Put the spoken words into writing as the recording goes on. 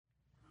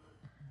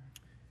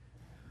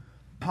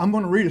I'm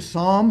going to read a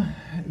psalm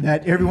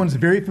that everyone's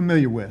very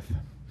familiar with.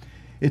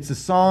 It's a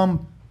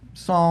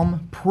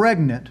psalm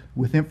pregnant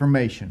with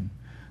information.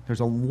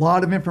 There's a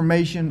lot of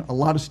information, a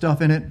lot of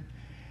stuff in it,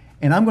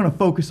 and I'm going to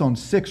focus on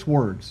 6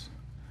 words.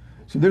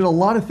 So there's a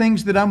lot of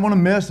things that I'm going to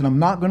miss and I'm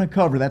not going to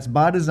cover. That's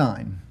by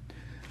design.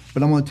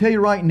 But I'm going to tell you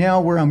right now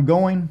where I'm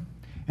going,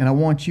 and I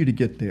want you to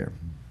get there.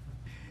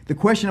 The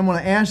question I'm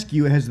going to ask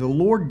you, has the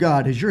Lord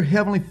God, has your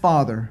Heavenly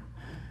Father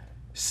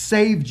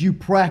saved you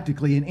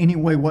practically in any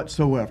way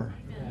whatsoever?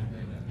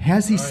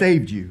 Has He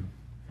saved you?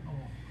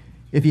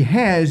 If He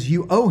has,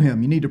 you owe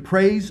Him. You need to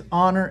praise,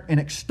 honor, and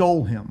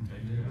extol Him.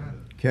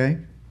 Okay?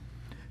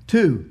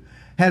 2,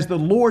 has the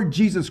Lord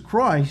Jesus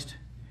Christ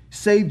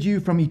saved you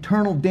from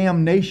eternal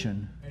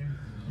damnation,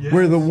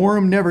 where the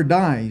worm never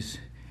dies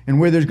and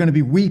where there's going to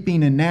be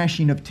weeping and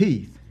gnashing of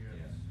teeth?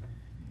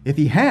 If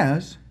He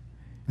has,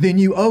 then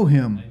you owe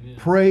Him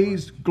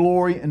praise,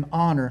 glory, and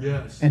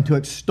honor, and to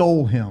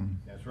extol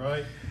Him. That's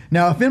right.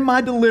 Now, if in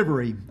my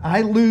delivery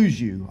I lose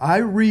you, I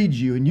read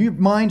you, and your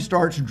mind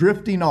starts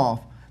drifting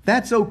off,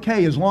 that's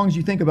okay as long as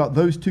you think about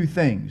those 2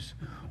 things.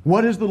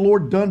 What has the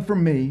Lord done for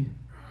me?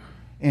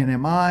 And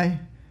am I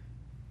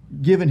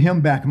giving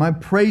Him back? Am I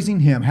praising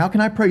Him? How can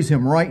I praise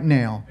Him right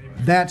now?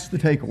 Amen. That's the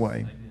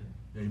takeaway.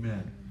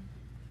 Amen.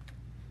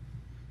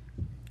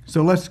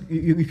 So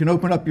you can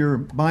open up your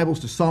Bibles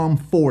to Psalm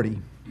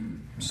 40.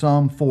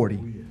 Psalm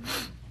 40.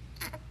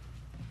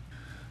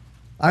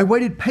 I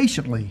waited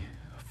patiently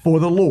for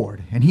the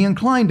Lord, and He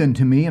inclined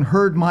unto me and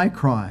heard my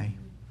cry.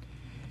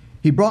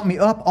 He brought me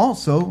up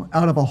also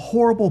out of a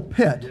horrible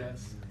pit,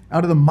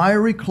 out of the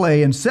miry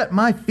clay, and set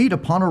my feet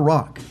upon a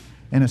rock,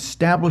 and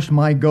established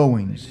my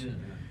goings.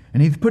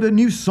 And He put a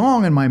new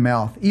song in my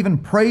mouth, even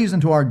praise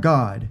unto our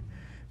God.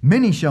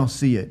 Many shall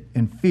see it,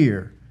 and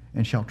fear,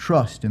 and shall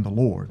trust in the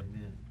Lord.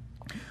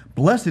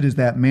 Blessed is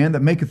that man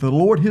that maketh the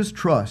Lord his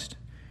trust,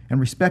 and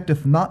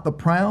respecteth not the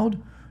proud,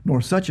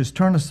 nor such as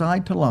turn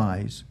aside to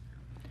lies.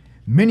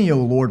 Many, O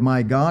Lord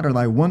my God, are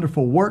thy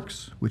wonderful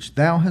works which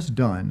thou hast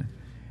done,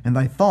 and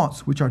thy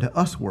thoughts which are to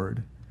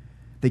usward.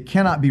 They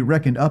cannot be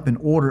reckoned up in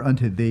order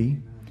unto thee.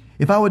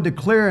 If I would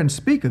declare and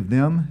speak of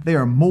them, they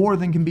are more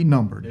than can be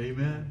numbered.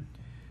 Amen.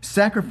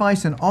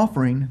 Sacrifice and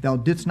offering thou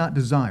didst not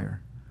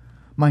desire.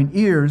 Mine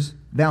ears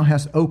thou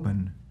hast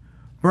opened.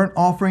 Burnt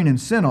offering and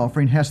sin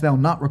offering hast thou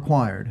not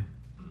required.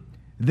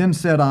 Then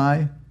said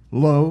I,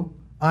 Lo,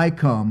 I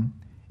come.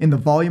 In the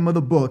volume of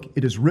the book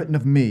it is written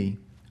of me,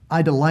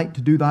 I delight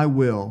to do thy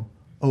will,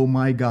 O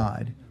my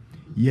God.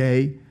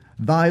 Yea,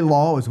 thy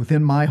law is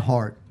within my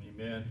heart.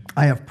 Amen.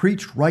 I have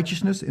preached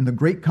righteousness in the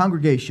great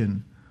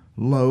congregation.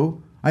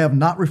 Lo, I have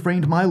not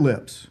refrained my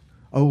lips.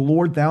 O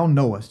Lord, thou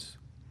knowest.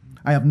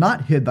 I have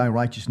not hid thy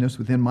righteousness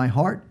within my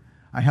heart.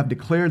 I have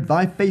declared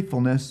thy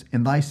faithfulness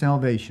and thy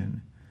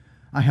salvation.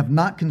 I have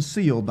not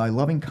concealed thy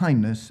loving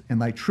kindness and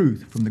thy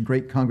truth from the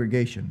great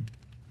congregation.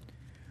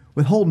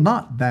 Withhold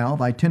not thou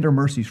thy tender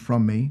mercies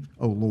from me,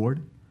 O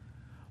Lord.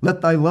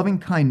 Let thy loving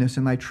kindness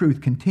and thy truth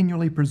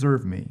continually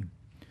preserve me.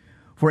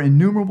 For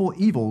innumerable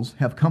evils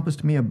have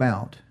compassed me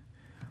about.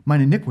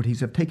 Mine iniquities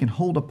have taken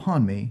hold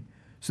upon me,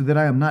 so that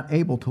I am not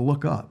able to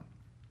look up.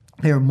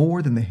 They are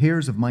more than the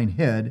hairs of mine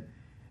head,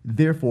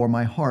 therefore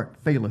my heart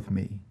faileth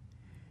me.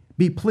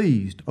 Be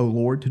pleased, O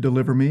Lord, to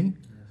deliver me.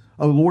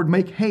 O Lord,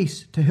 make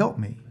haste to help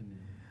me.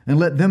 And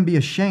let them be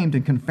ashamed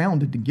and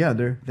confounded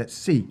together that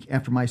seek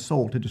after my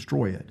soul to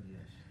destroy it.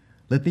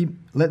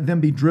 Let them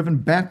be driven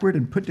backward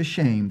and put to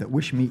shame that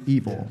wish me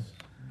evil.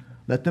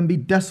 Let them be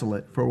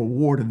desolate for a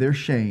reward of their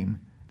shame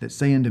that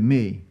say unto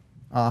me,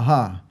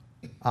 Aha,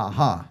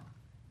 aha.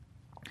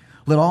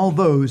 Let all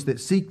those that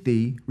seek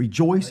thee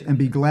rejoice and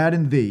be glad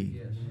in thee.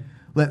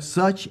 Let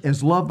such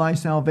as love thy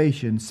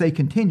salvation say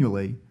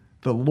continually,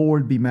 The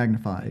Lord be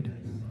magnified.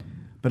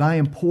 But I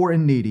am poor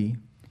and needy,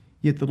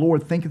 yet the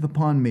Lord thinketh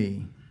upon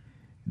me.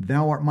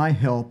 Thou art my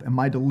help and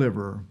my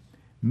deliverer.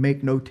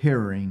 Make no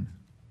tarrying,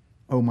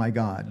 O my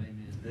God.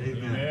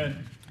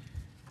 Amen.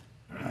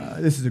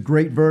 This is a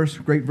great verse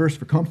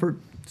for comfort.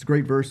 It's a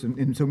great verse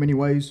in so many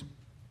ways.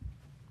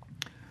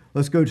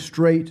 Let's go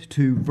straight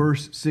to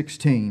verse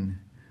 16.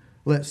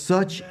 Let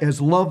such as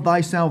love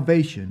thy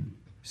salvation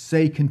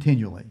say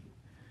continually.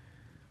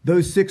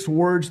 Those 6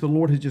 words the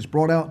Lord has just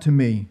brought out to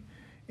me,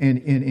 and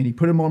He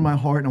put them on my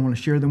heart, and I want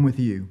to share them with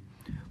you.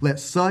 Let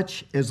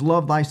such as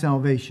love thy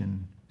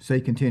salvation say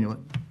continually.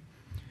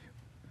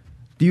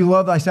 Do you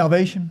love thy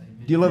salvation?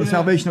 Do you love the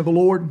salvation of the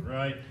Lord?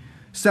 Right.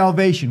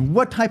 Salvation.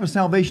 What type of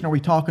salvation are we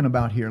talking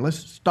about here? Let's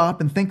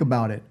stop and think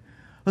about it.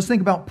 Let's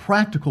think about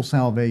practical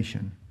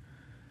salvation.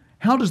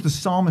 How does the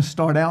psalmist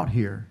start out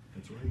here?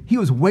 He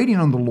was waiting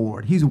on the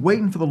Lord. He's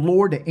waiting for the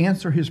Lord to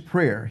answer his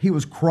prayer. He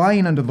was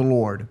crying unto the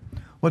Lord.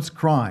 What's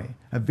cry?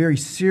 A very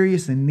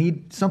serious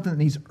and something that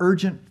needs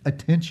urgent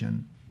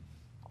attention.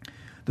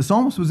 The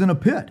psalmist was in a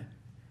pit.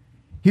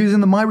 He was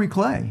in the miry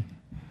clay.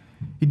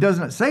 He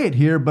doesn't say it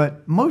here,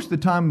 but most of the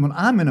time when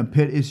I'm in a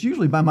pit, it's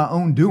usually by my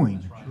own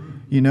doing,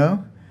 you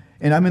know?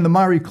 And I'm in the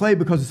miry clay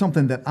because of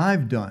something that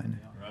I've done.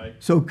 Right.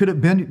 So could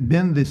it have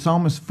been the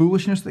psalmist's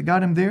foolishness that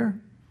got him there?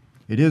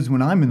 It is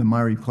when I'm in the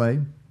miry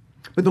clay.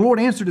 But the Lord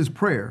answered his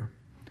prayer.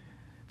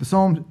 The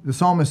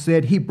psalmist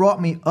said, He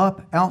brought me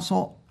up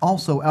also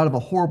out of a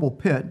horrible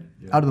pit,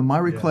 out of the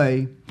miry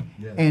clay.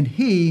 Yes. And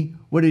He,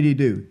 what did He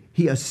do?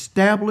 He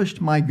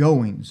established my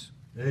goings.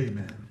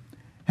 Amen.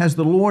 Has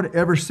the Lord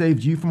ever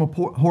saved you from a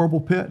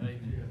horrible pit?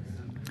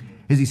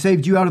 Has He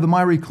saved you out of the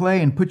miry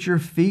clay and put your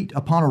feet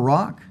upon a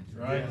rock?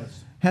 Right.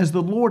 Has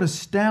the Lord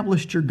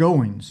established your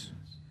goings?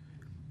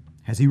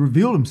 Has He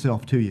revealed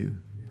Himself to you?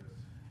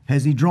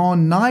 Has He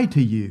drawn nigh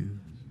to you?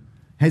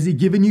 Has He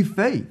given you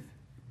faith?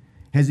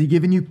 Has He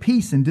given you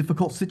peace in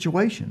difficult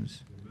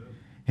situations?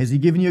 Has He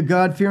given you a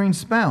God-fearing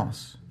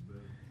spouse?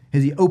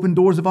 Has He opened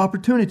doors of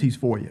opportunities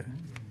for you?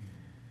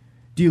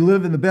 Do you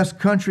live in the best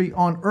country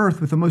on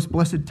earth with the most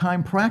blessed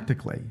time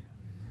practically?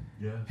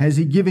 Yes. Has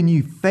He given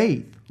you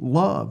faith,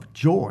 love,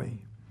 joy?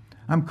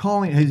 I'm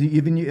calling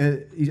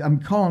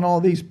all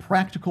these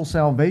practical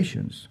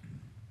salvations.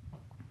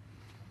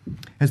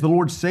 Has the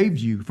Lord saved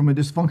you from a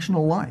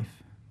dysfunctional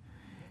life?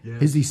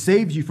 Yes. Has He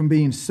saved you from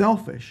being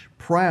selfish,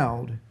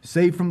 proud,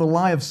 saved from the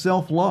lie of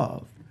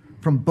self-love,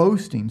 from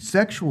boasting,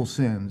 sexual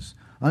sins,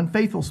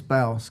 unfaithful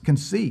spouse,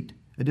 conceit,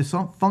 a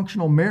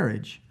dysfunctional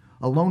marriage,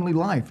 a lonely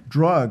life,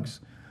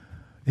 drugs?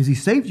 Has He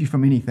saved you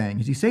from anything?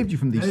 Has He saved you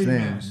from these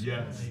things?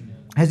 Yes.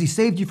 Has He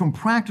saved you from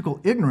practical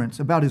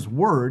ignorance about His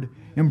Word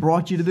and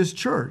brought you to this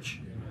church?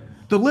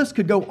 The list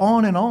could go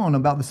on and on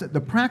about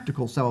the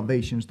practical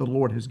salvations the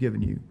Lord has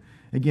given you.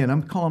 Again,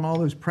 I'm calling all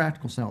those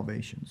practical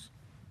salvations.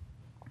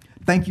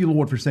 Thank you,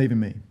 Lord, for saving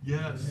me.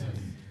 Yes.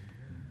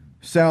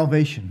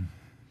 Salvation.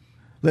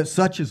 Let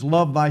such as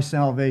love thy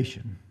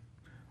salvation.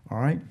 All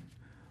right?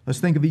 Let's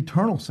think of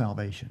eternal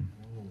salvation.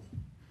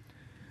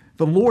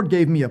 The Lord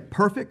gave me a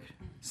perfect,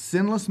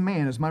 sinless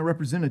man as my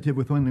representative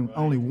with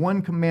only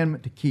one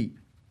commandment to keep.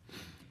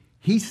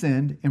 He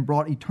sinned and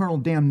brought eternal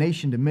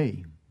damnation to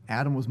me.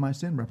 Adam was my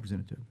sin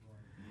representative.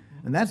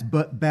 And that's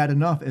but bad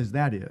enough as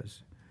that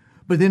is.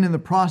 But then in the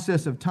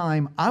process of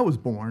time, I was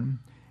born,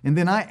 and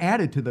then I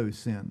added to those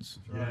sins.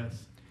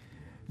 Yes.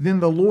 Then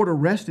the Lord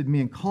arrested me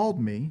and called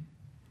me.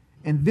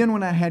 And then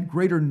when I had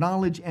greater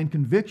knowledge and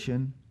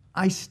conviction,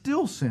 I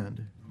still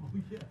sinned.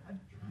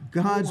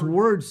 God's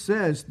word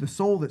says, the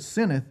soul that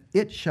sinneth,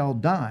 it shall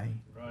die.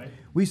 Right.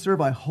 We serve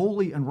a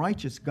holy and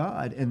righteous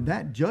God, and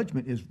that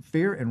judgment is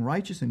fair and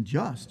righteous and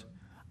just.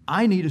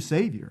 I need a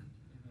Savior,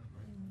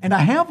 and I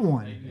have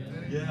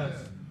one.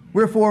 Yes.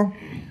 Wherefore,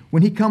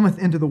 when He cometh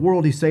into the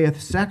world, He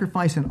saith,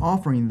 Sacrifice and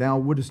offering thou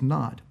wouldest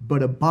not,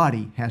 but a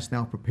body hast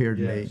thou prepared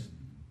me. Yes.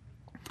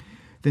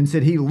 Then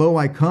said He, Lo,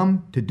 I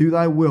come to do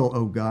thy will,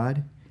 O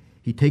God.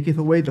 He taketh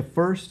away the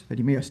first, that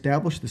He may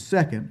establish the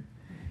second,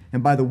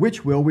 and by the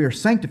which will we are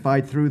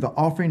sanctified through the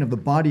offering of the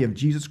body of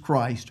Jesus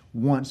Christ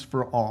once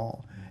for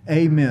all.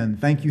 Amen.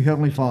 Thank you,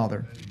 Heavenly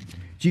Father.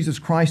 Jesus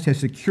Christ has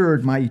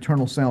secured my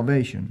eternal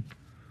salvation.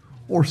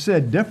 Or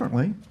said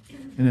differently,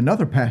 in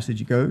another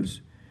passage it goes,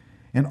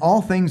 And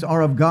all things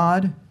are of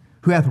God,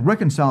 who hath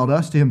reconciled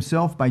us to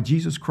Himself by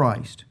Jesus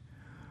Christ.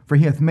 For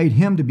He hath made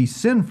Him to be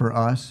sin for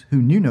us,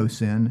 who knew no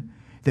sin,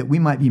 that we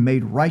might be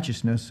made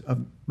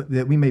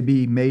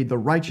the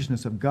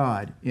righteousness of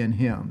God in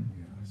Him.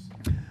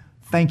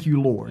 Thank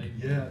you, Lord.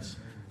 Yes.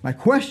 My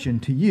question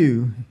to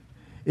you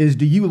is,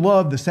 do you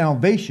love the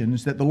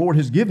salvations that the Lord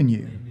has given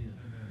you?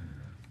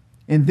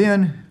 And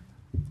then,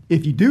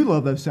 if you do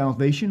love that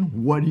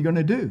salvation, what are you going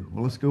to do?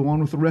 Well, let's go on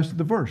with the rest of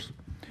the verse.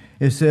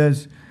 It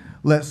says,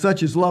 Let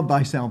such as love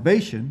thy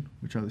salvation,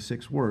 which are the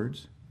 6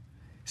 words,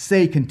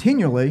 say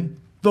continually,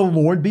 the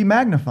Lord be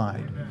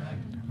magnified.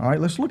 All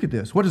right, let's look at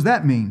this. What does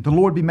that mean? The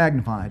Lord be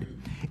magnified.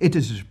 It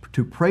is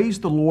to praise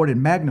the Lord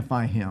and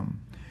magnify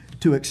Him,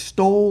 to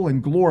extol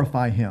and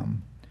glorify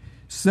Him.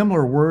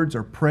 Similar words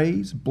are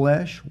praise,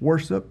 bless,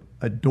 worship,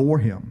 adore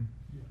Him.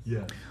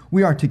 Yes.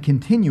 We are to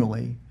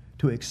continually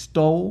to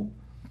extol,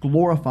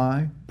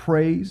 glorify,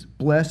 praise,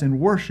 bless, and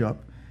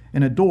worship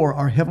and adore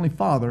our Heavenly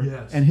Father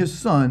Yes. and His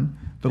Son,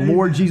 the Amen.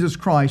 Lord Jesus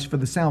Christ, for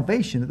the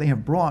salvation that they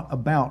have brought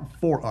about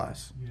for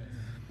us. Yes.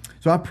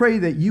 So I pray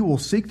that you will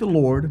seek the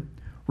Lord,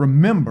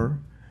 remember,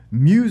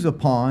 muse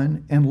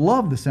upon, and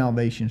love the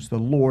salvations the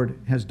Lord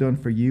has done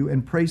for you,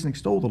 and praise and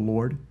extol the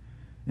Lord,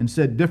 and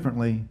said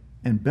differently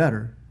and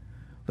better,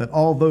 let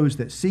all those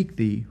that seek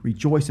Thee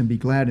rejoice and be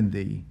glad in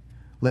Thee.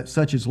 Let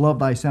such as love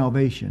Thy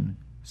salvation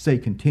say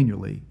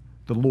continually,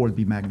 the Lord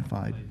be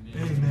magnified.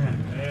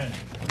 Amen.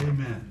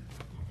 Amen.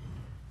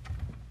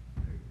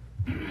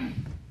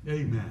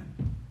 Amen.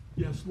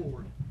 Yes,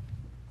 Lord.